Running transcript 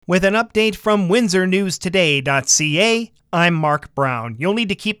With an update from WindsorNewsToday.ca, I'm Mark Brown. You'll need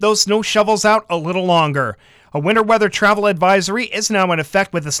to keep those snow shovels out a little longer. A winter weather travel advisory is now in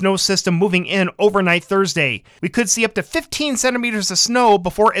effect with the snow system moving in overnight Thursday. We could see up to 15 centimeters of snow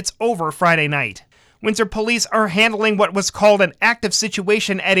before it's over Friday night. Windsor police are handling what was called an active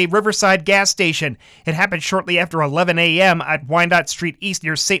situation at a Riverside gas station. It happened shortly after 11 a.m. at Wyandotte Street East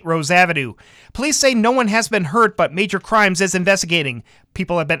near St. Rose Avenue. Police say no one has been hurt, but Major Crimes is investigating.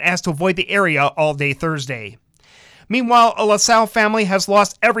 People have been asked to avoid the area all day Thursday. Meanwhile, a LaSalle family has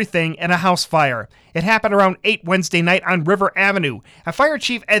lost everything in a house fire. It happened around 8 Wednesday night on River Avenue. A fire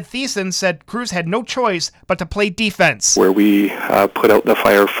chief, Ed Thiessen, said crews had no choice but to play defense. Where we put out the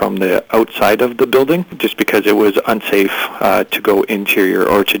fire from the outside of the building just because it was unsafe to go interior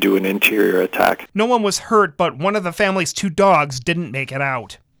or to do an interior attack. No one was hurt, but one of the family's 2 dogs didn't make it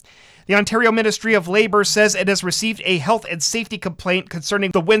out. The Ontario Ministry of Labour says it has received a health and safety complaint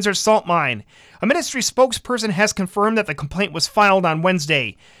concerning the Windsor salt mine. A ministry spokesperson has confirmed that the complaint was filed on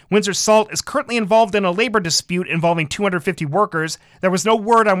Wednesday. Windsor Salt is currently involved in a labor dispute involving 250 workers. There was no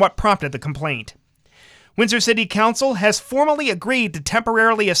word on what prompted the complaint. Windsor City Council has formally agreed to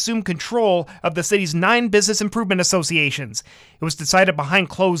temporarily assume control of the city's 9 business improvement associations. It was decided behind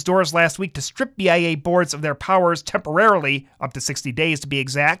closed doors last week to strip BIA boards of their powers temporarily, up to 60 days to be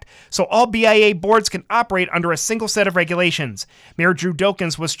exact, so all BIA boards can operate under a single set of regulations. Mayor Drew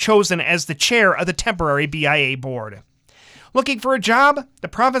Dilkens was chosen as the chair of the temporary BIA board. Looking for a job? The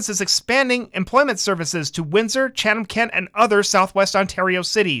province is expanding employment services to Windsor, Chatham-Kent, and other Southwest Ontario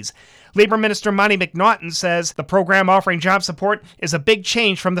cities. Labour Minister Monty McNaughton says the program offering job support is a big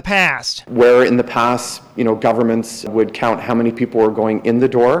change from the past. Where in the past, governments would count how many people were going in the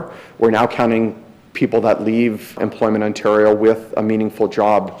door, we're now counting people that leave Employment Ontario with a meaningful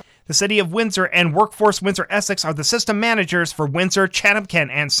job. The City of Windsor and Workforce Windsor Essex are the system managers for Windsor,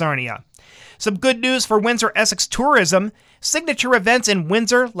 Chatham-Kent, and Sarnia. Some good news for Windsor Essex tourism. Signature events in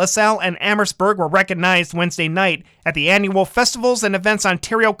Windsor, LaSalle, and Amherstburg were recognized Wednesday night at the annual Festivals and Events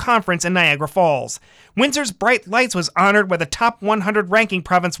Ontario Conference in Niagara Falls. Windsor's Bright Lights was honored with a top 100 ranking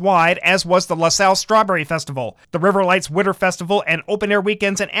province-wide, as was the LaSalle Strawberry Festival. The River Lights Winter Festival and open-air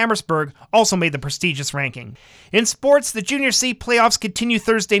weekends in Amherstburg also made the prestigious ranking. In sports, the Junior C playoffs continue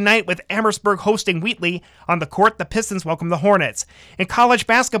Thursday night with Amherstburg hosting Wheatley. On the court, the Pistons welcome the Hornets. In college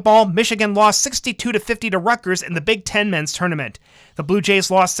basketball, Michigan lost 62-50 to Rutgers in the Big Ten men's tournament. The Blue Jays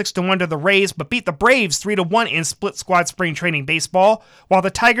lost 6-1 to the Rays, but beat the Braves 3-1 in split squad spring training baseball, while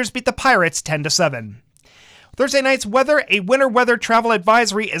the Tigers beat the Pirates 10-7. Thursday night's weather, a winter weather travel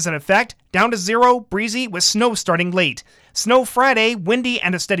advisory is in effect, down to 0, breezy with snow starting late. Snow Friday, windy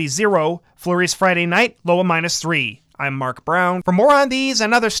and a steady 0. Flurries Friday night, low of -3. I'm Mark Brown. For more on these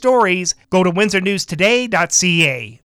and other stories, go to WindsorNewsToday.ca.